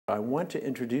I want to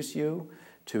introduce you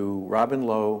to Robin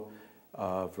Low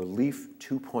of Relief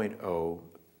 2.0,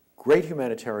 great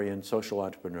humanitarian social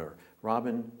entrepreneur.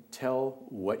 Robin, tell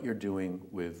what you're doing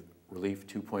with Relief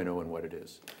 2.0 and what it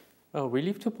is.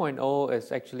 Relief 2.0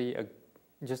 is actually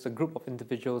just a group of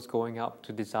individuals going out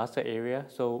to disaster area.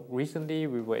 So recently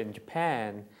we were in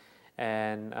Japan,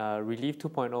 and Relief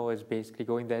 2.0 is basically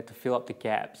going there to fill up the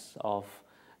gaps of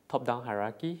top-down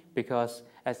hierarchy, because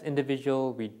as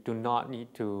individual we do not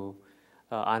need to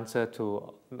answer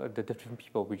to the different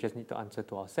people, we just need to answer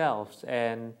to ourselves.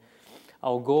 And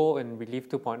our goal in Relief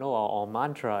 2.0, our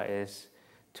mantra is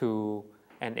to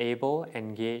enable,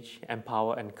 engage,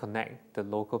 empower, and connect the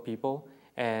local people,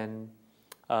 and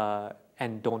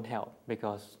don't help,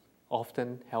 because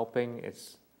often helping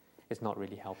is not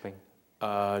really helping.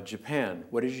 Japan,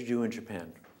 what did you do in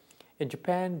Japan? In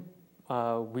Japan,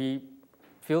 we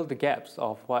filled the gaps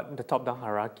of what the top-down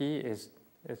hierarchy is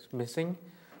missing.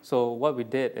 So what we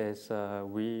did is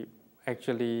we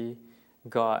actually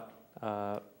got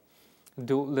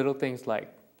do little things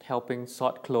like helping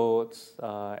sort clothes,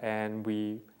 and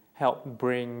we help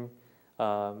bring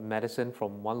medicine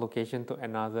from one location to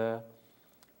another,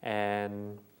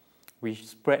 and we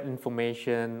spread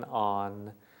information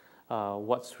on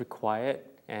what's required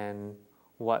and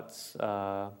what's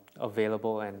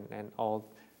available and all.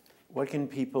 How can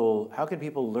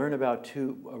people learn about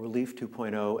Relief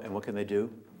 2.0 and what can they do?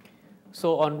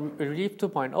 So on Relief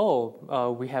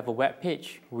 2.0, we have a web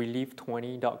page,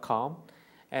 relief20.com,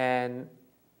 and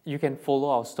you can follow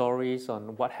our stories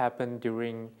on what happened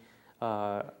during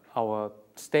our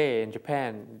stay in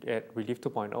Japan at Relief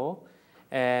 2.0.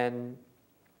 And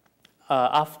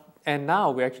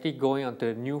now we're actually going on to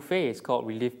a new phase called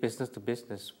Relief Business to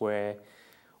Business, where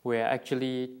we're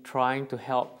actually trying to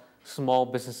help small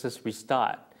businesses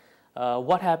restart.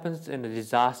 What happens in a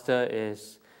disaster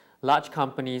is large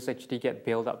companies actually get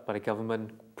bailed up by the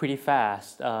government pretty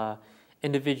fast.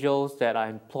 Individuals that are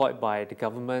employed by the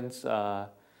governments or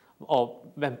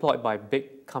employed by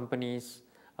big companies,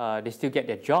 they still get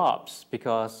their jobs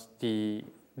because the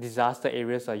disaster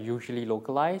areas are usually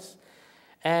localized.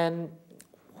 And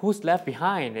who's left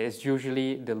behind is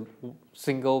usually the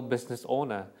single business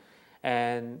owner.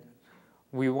 And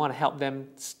we want to help them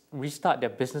restart their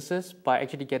businesses by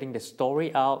actually getting the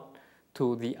story out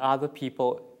to the other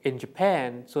people in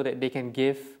Japan, so that they can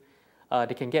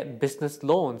get business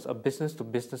loans or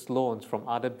business-to-business loans from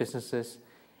other businesses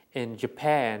in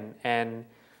Japan. And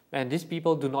these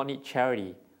people do not need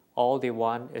charity. All they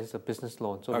want is a business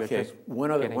loan. So okay,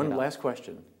 one last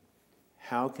question.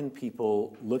 How can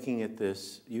people looking at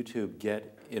this YouTube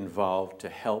get involved to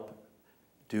help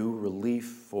do relief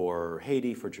for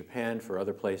Haiti, for Japan, for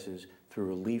other places through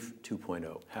Relief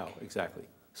 2.0? How exactly?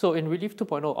 So in Relief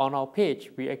 2.0, on our page,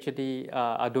 we actually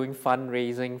are doing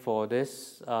fundraising for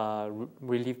this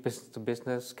Relief Business to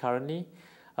Business currently.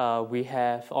 We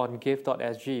have on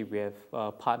give.sg, we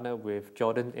have partnered with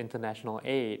Jordan International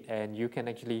Aid, and you can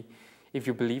actually, if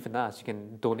you believe in us, you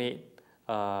can donate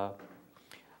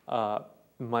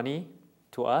money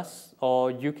to us,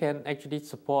 or you can actually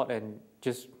support and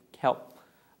just help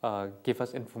give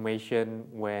us information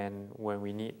when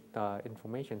we need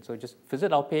information. So just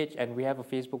visit our page, and we have a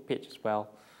Facebook page as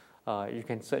well. You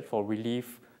can search for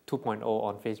Relief 2.0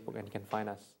 on Facebook and you can find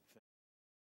us.